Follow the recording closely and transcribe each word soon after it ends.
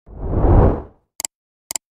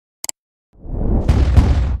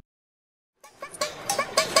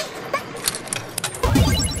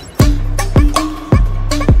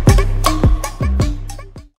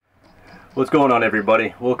What's going on,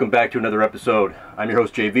 everybody? Welcome back to another episode. I'm your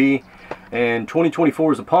host JV, and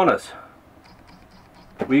 2024 is upon us.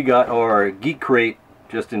 We got our Geek Crate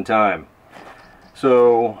just in time.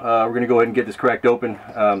 So we're going to go ahead and get this cracked open,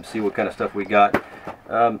 see what kind of stuff we got.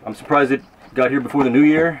 I'm surprised it got here before the new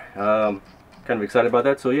year. Kind of excited about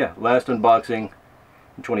that. So yeah, last unboxing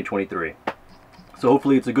in 2023. So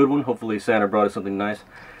hopefully it's a good one. Hopefully Santa brought us something nice.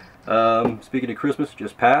 Speaking of Christmas,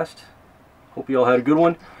 just passed. Hope you all had a good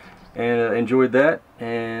one and enjoyed that.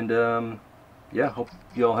 And yeah, hope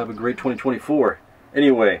you all have a great 2024.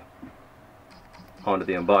 Anyway, on to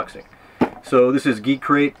the unboxing. So this is Geek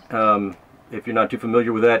Crate. If you're not too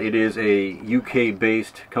familiar with that, it is a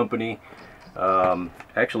UK-based company.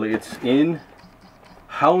 Actually, it's in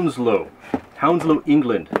Hounslow,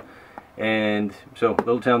 England. And so,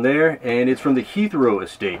 little town there, and it's from the Heathrow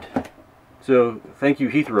estate. So, thank you,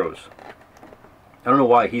 Heathrows. I don't know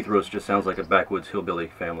why Heathrows just sounds like a backwoods hillbilly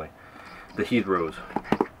family. The Heathrows.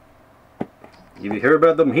 You hear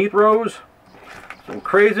about them Heathrows? Some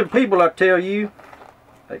crazy people, I tell you.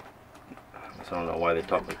 I don't know why they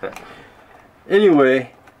talk like that.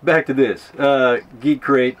 Anyway, back to this. Geek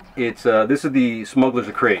Crate. It's this is the Smugglers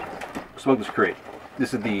Crate.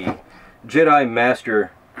 This is the Jedi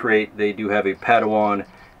Master Crate. They do have a Padawan,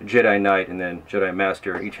 Jedi Knight, and then Jedi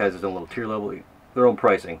Master. Each has its own little tier level, their own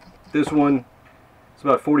pricing. This one, it's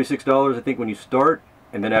about $46, I think, when you start,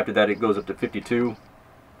 and then after that it goes up to $52,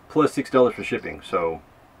 plus $6 for shipping. So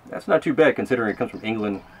that's not too bad considering it comes from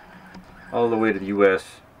England all the way to the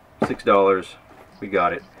US. $6, we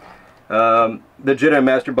got it. The Jedi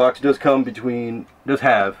Master box does come between,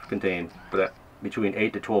 contain between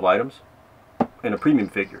 8 to 12 items and a premium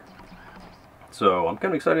figure. So I'm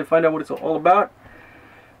kind of excited to find out what it's all about.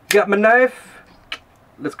 Got my knife.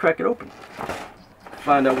 Let's crack it open.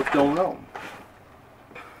 Find out what's going on.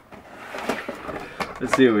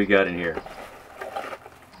 Let's see what we got in here.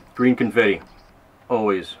 Green confetti.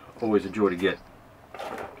 Always a joy to get.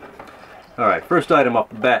 Alright, first item off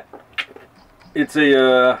the bat. It's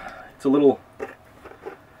a little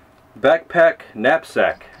backpack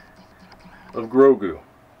knapsack of Grogu.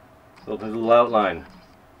 There's a little outline.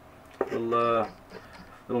 Little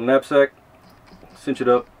knapsack, cinch it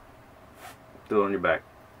up, throw it on your back.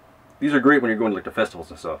 These are great when you're going to like the festivals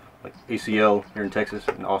and stuff, like ACL here in Texas,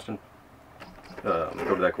 in Austin. I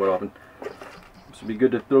go to that quite often. This would be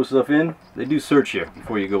good to throw stuff in. They do search you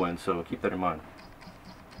before you go in, so keep that in mind.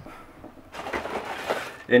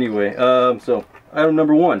 Anyway, so item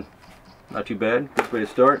number one, not too bad. Good way to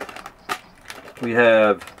start. We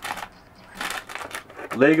have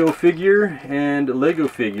Lego figure and Lego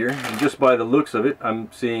figure, and just by the looks of it,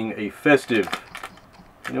 I'm seeing a festive.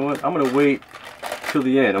 You know what? I'm gonna wait till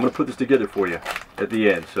the end. I'm gonna put this together for you at the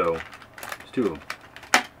end. So there's two of them.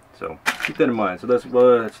 So keep that in mind. So that's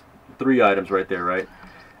three items right there, right?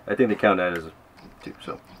 I think they count that as two.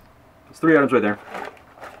 So it's three items right there.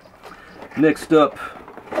 Next up,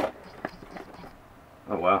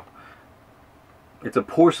 oh wow, it's a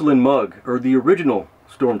porcelain mug, or the original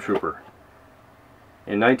Stormtrooper.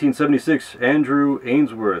 In 1976, Andrew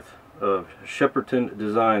Ainsworth of Shepperton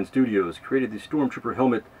Design Studios created the Stormtrooper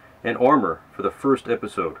helmet and armor for the first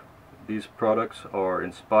episode. These products are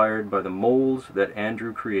inspired by the molds that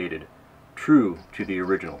Andrew created, true to the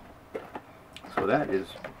original. So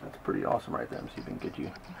that's pretty awesome right there. Let me see if I can get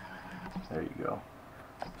you. There you go.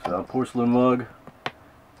 So porcelain mug,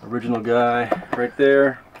 original guy right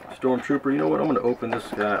there, Stormtrooper. You know what? I'm going to open this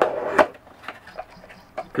guy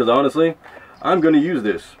because honestly, I'm going to use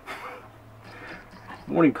this.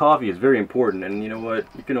 Morning coffee is very important, and you know what?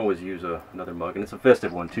 You can always use another mug, and it's a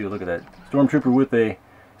festive one too. Look at that. Stormtrooper with a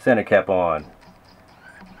Santa cap on.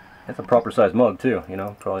 That's a proper size mug too, you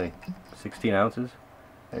know, probably 16 ounces.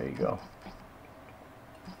 There you go.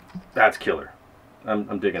 That's killer.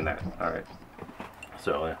 I'm digging that. Alright.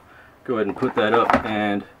 So, go ahead and put that up,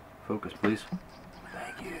 and focus please.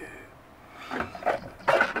 Thank you.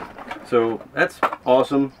 So, that's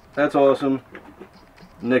awesome. That's awesome.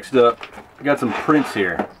 Next up, I got some prints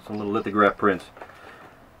here. Some little lithograph prints.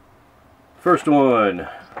 First one,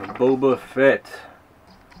 Boba Fett.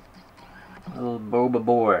 Little Boba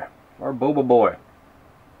boy. Or Boba boy.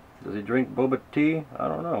 Does he drink boba tea? I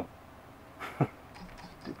don't know.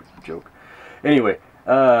 Stupid joke. Anyway,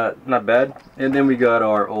 not bad. And then we got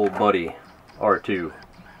our old buddy, R2.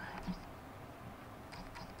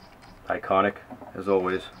 Iconic, as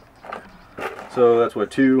always. So that's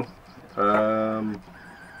what, 2,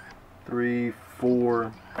 3,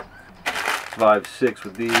 4, 5, 6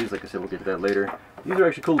 with these. Like I said, we'll get to that later. These are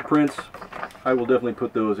actually cool prints. I will definitely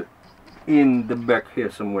put those in the back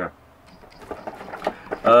here somewhere.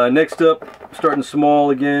 Next up, starting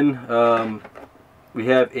small again. We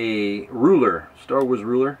have a ruler, Star Wars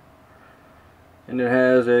ruler, and it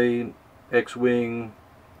has a X-Wing,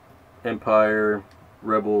 Empire,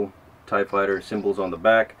 Rebel, TIE Fighter symbols on the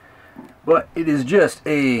back, but it is just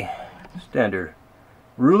a standard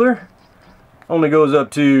ruler. Only goes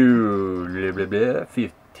up to blah, blah, blah,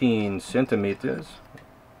 15 centimeters.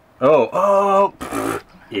 Oh, pfft,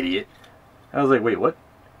 idiot. I was like, wait, what?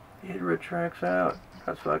 It retracts out.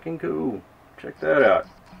 That's fucking cool. Check that out.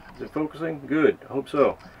 Is it focusing? Good. I hope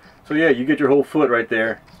so. So yeah, you get your whole foot right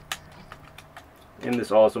there in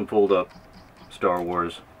this awesome fold-up Star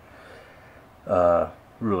Wars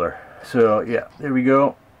ruler. So yeah, there we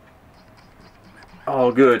go.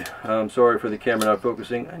 All good. I'm sorry for the camera not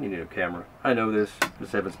focusing. I need a new camera. I know this.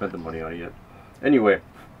 Just haven't spent the money on it yet. Anyway,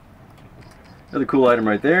 another cool item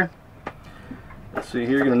right there. Let's see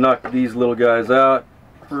here. Gonna knock these little guys out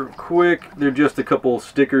real quick. They're just a couple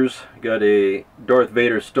stickers. Got a Darth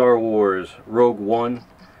Vader Star Wars Rogue One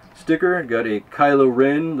sticker. Got a Kylo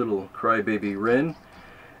Ren, little crybaby Ren,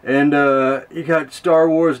 and you got Star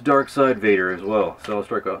Wars Dark Side Vader as well. So I'll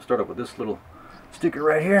start off with this little sticker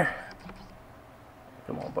right here.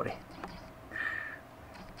 Come on, buddy.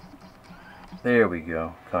 There we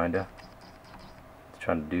go. Kinda. It's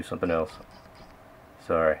trying to do something else.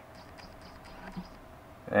 Sorry.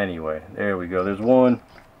 Anyway, there we go. There's one.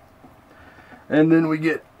 And then we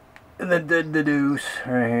get the deuce.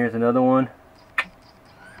 Right here's another one.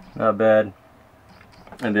 Not bad.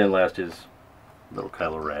 And then last is little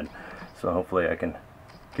Kylo Ren. So hopefully I can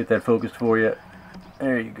get that focused for you.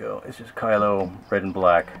 There you go. It's just Kylo, red and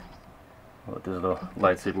black. With this little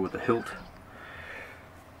lightsaber with the hilt.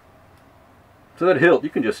 So that hilt, you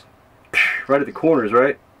can just right at the corners,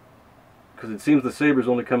 right? Because it seems the sabers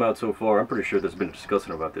only come out so far. I'm pretty sure there's been a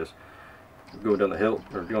discussion about this. Going down the hilt,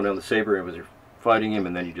 or going down the saber, and as you're fighting him,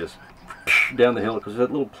 and then you just down the hilt, because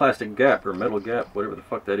that little plastic gap, or metal gap, whatever the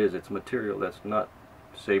fuck that is, it's material that's not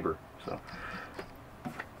saber. So,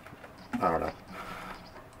 I don't know.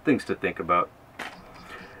 Things to think about.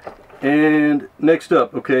 And next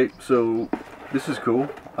up, okay, so this is cool.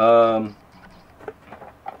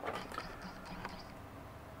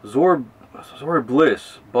 Zora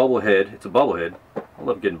Bliss bobblehead. It's a bobblehead. I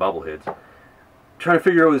love getting bobbleheads. Trying to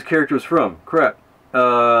figure out where this character is from. Crap.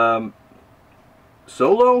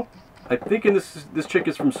 Solo? I'm thinking this chick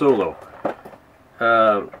is from Solo.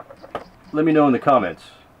 Let me know in the comments.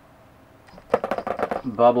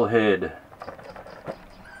 Bobblehead.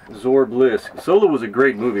 Zora Bliss. Solo was a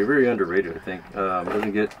great movie, very underrated, I think.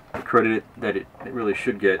 Doesn't get the credit that it really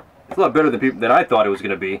should get. It's a lot better than I thought it was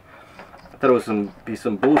going to be. I thought it was be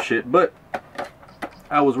some bullshit, but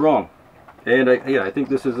I was wrong. And I think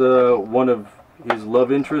this is one of his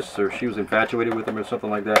love interests, or she was infatuated with him, or something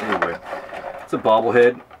like that. Anyway, it's a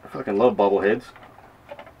bobblehead. I fucking love bobbleheads.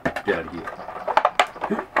 Get out of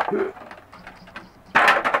here.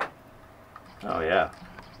 Oh yeah.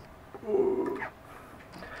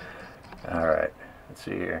 Alright, let's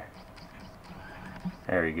see here.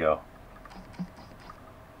 There you go.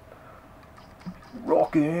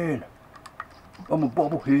 Rockin'! I'm a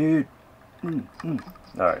bobblehead!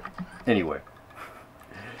 Alright, anyway.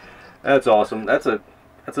 That's awesome. That's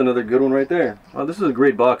another good one right there. Well, this is a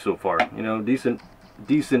great box so far. You know, decent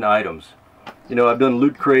items. You know, I've done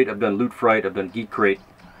Loot Crate, I've done Loot Fright, I've done Geek Crate.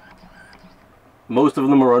 Most of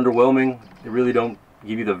them are underwhelming. They really don't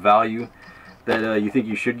give you the value that you think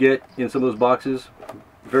you should get in some of those boxes.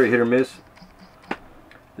 Very hit or miss.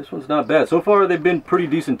 This one's not bad. So far they've been pretty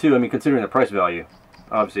decent too. I mean, considering the price value.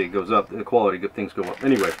 Obviously it goes up. The quality, good things go up.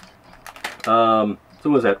 Anyway. So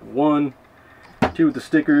what was that? 1, 2 with the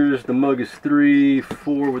stickers. The mug is 3,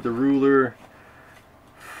 4 with the ruler.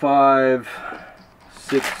 5,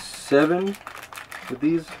 6, 7 with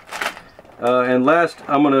these. And last,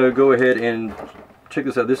 I'm going to go ahead and check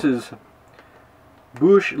this out. This is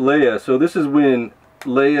Bush Leia. So this is when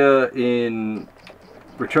Leia in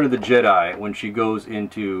Return of the Jedi, when she goes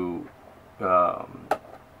into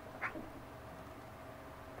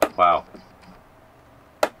wow,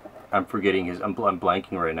 I'm forgetting his, I'm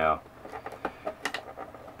blanking right now.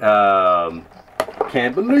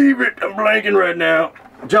 Can't believe it, I'm blanking right now.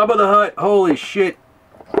 Jabba the Hutt. Holy shit,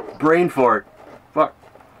 brain fart. Fuck.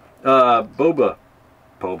 Jabba.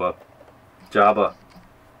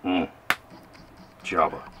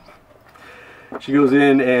 Jabba. She goes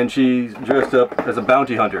in and she's dressed up as a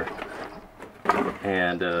bounty hunter,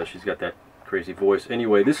 and she's got that crazy voice.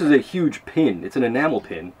 Anyway, this is a huge pin. It's an enamel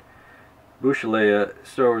pin. Bush Leia,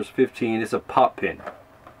 Star Wars 15. It's a pop pin,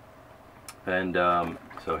 and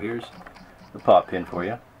so here's the pop pin for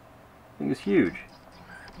you. I think it's huge,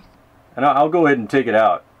 and I'll go ahead and take it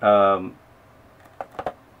out.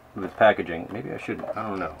 with its packaging. Maybe I shouldn't. I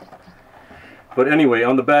don't know. But anyway,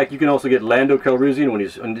 on the back you can also get Lando Calrissian when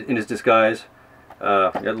he's in his disguise. You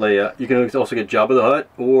got Leia. You can also get Jabba the Hutt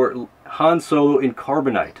or Han Solo in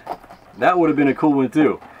carbonite. That would have been a cool one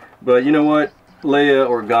too. But you know what? Leia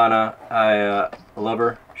Organa, I love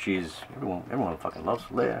her. She's everyone fucking loves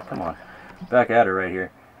Leia. Come on, back at her right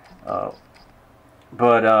here. Yeah,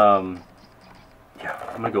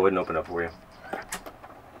 I'm gonna go ahead and open it up for you.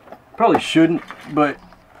 Probably shouldn't, but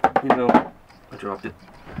you know, I dropped it.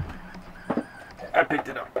 I picked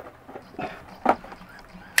it up.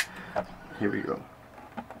 Here we go.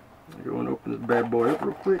 Go and open this bad boy up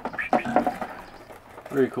real quick.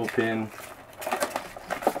 Very cool pin.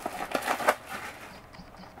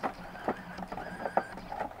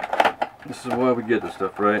 This is why we get this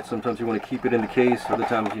stuff, right? Sometimes you want to keep it in the case. Other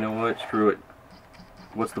times, you know what? Screw it.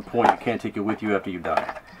 What's the point? You can't take it with you after you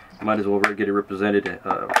die. You might as well get it represented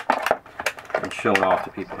and shown off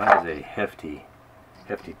to people. That is a hefty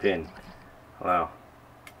pin. Wow.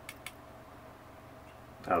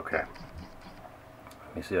 Okay.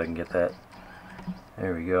 Let me see if I can get that.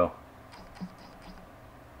 There we go.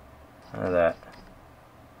 Look at that.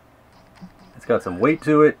 It's got some weight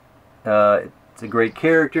to it. It's a great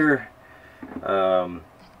character.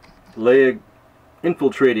 Leia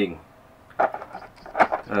infiltrating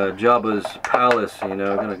Jabba's palace, you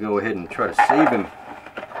know, gonna go ahead and try to save him.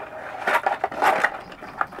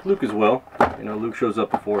 Luke as well. You know, Luke shows up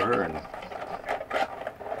before her and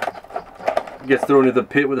gets thrown into the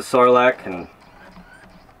pit with a Sarlacc, and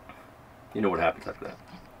you know what happens after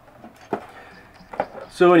that.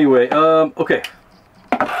 So anyway, okay.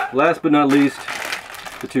 Last but not least,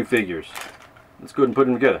 the two figures. Let's go ahead and put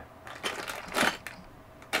them together.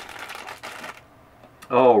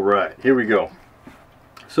 Alright, here we go.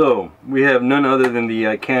 So, we have none other than the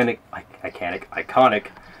iconic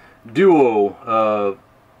duo of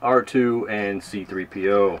R2 and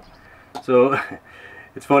C-3PO. So,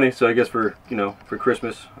 it's funny, so I guess for, you know, for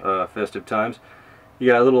Christmas, festive times, you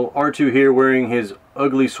got a little R2 here wearing his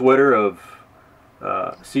ugly sweater of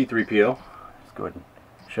C-3PO. Let's go ahead and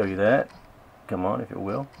show you that. Come on, if it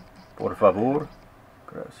will. Por favor.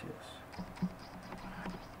 Gracias.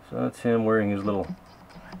 So that's him wearing his little...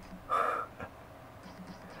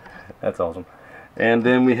 That's awesome. And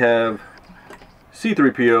then we have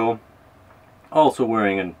C-3PO also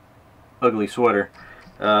wearing an ugly sweater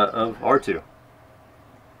of R2.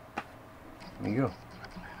 There you go.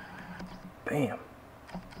 Bam.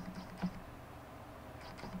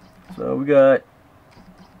 So we got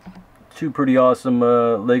two pretty awesome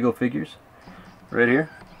Lego figures right here.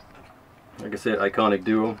 Like I said, iconic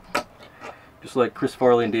duo. Just like Chris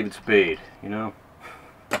Farley and David Spade, you know.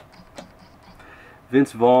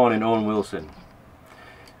 Vince Vaughn and Owen Wilson.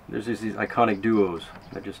 There's just these iconic duos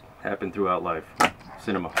that just happen throughout life.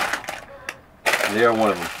 Cinema. And they are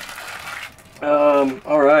one of them.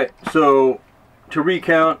 Alright, so to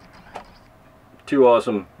recount, two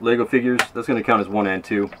awesome Lego figures. That's going to count as 1 and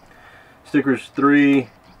 2. Stickers 3,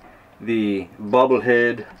 the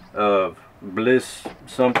bobblehead of Bliss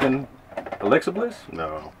something. Alexa Bliss?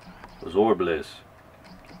 No. Zor Bliss.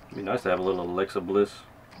 It'd be nice to have a little Alexa Bliss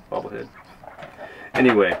bobblehead.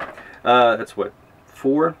 Anyway, that's what?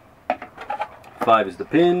 4. 5 is the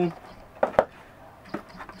pin.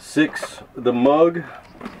 6, the mug.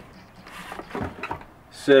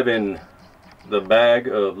 7, the bag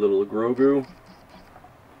of little Grogu.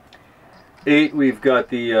 8, we've got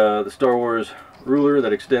the Star Wars ruler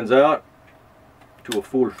that extends out to a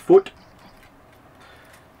full foot.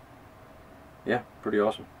 Yeah, pretty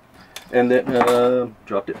awesome. And then,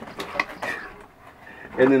 dropped it.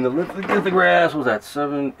 And then the lithographs, was that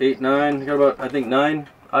 7, 8, 9? Got about, I think, 9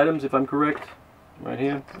 items, if I'm correct, right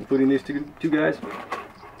here, including these two guys.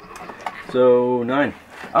 So 9.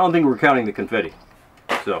 I don't think we're counting the confetti,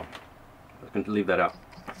 so I'm going to leave that out.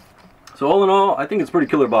 So all in all, I think it's a pretty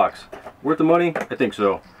killer box. Worth the money? I think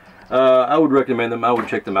so. I would recommend them. I would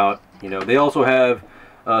check them out. You know, they also have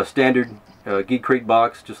a standard Geek Crate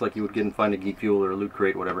box, just like you would get and find a Geek Fuel or a Loot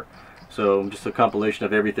Crate, whatever. So just a compilation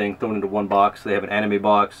of everything thrown into one box. They have an anime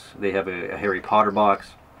box. They have a Harry Potter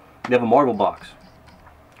box. They have a Marvel box.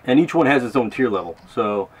 And each one has its own tier level.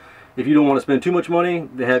 So if you don't want to spend too much money,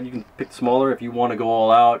 you can pick the smaller. If you want to go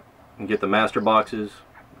all out and get the master boxes,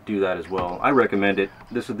 do that as well. I recommend it.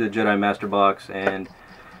 This is the Jedi Master Box, and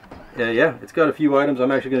yeah, it's got a few items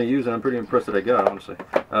I'm actually going to use, and I'm pretty impressed that I got, honestly.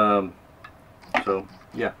 So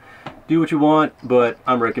yeah, do what you want, but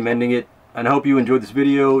I'm recommending it. And I hope you enjoyed this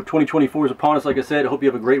video. 2024 is upon us, like I said. I hope you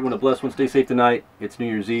have a great one, a blessed one. Stay safe tonight. It's New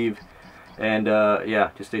Year's Eve. And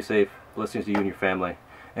yeah, just stay safe. Blessings to you and your family.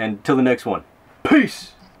 And till the next one.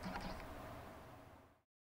 Peace!